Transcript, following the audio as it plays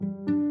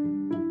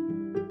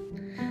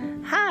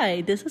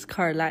Hi, this is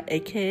Carla,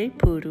 aka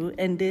Puru,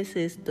 and this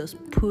is Does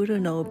Puru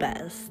Know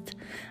Best?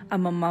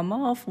 I'm a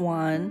mama of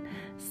one,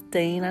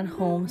 staying at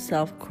home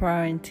self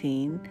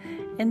quarantine,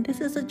 and this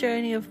is a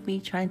journey of me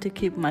trying to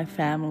keep my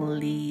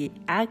family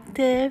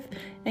active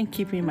and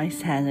keeping my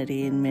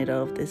sanity in the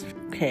middle of this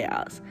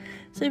chaos.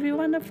 So if you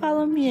want to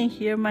follow me and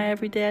hear my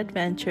everyday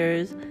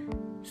adventures,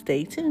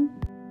 stay tuned.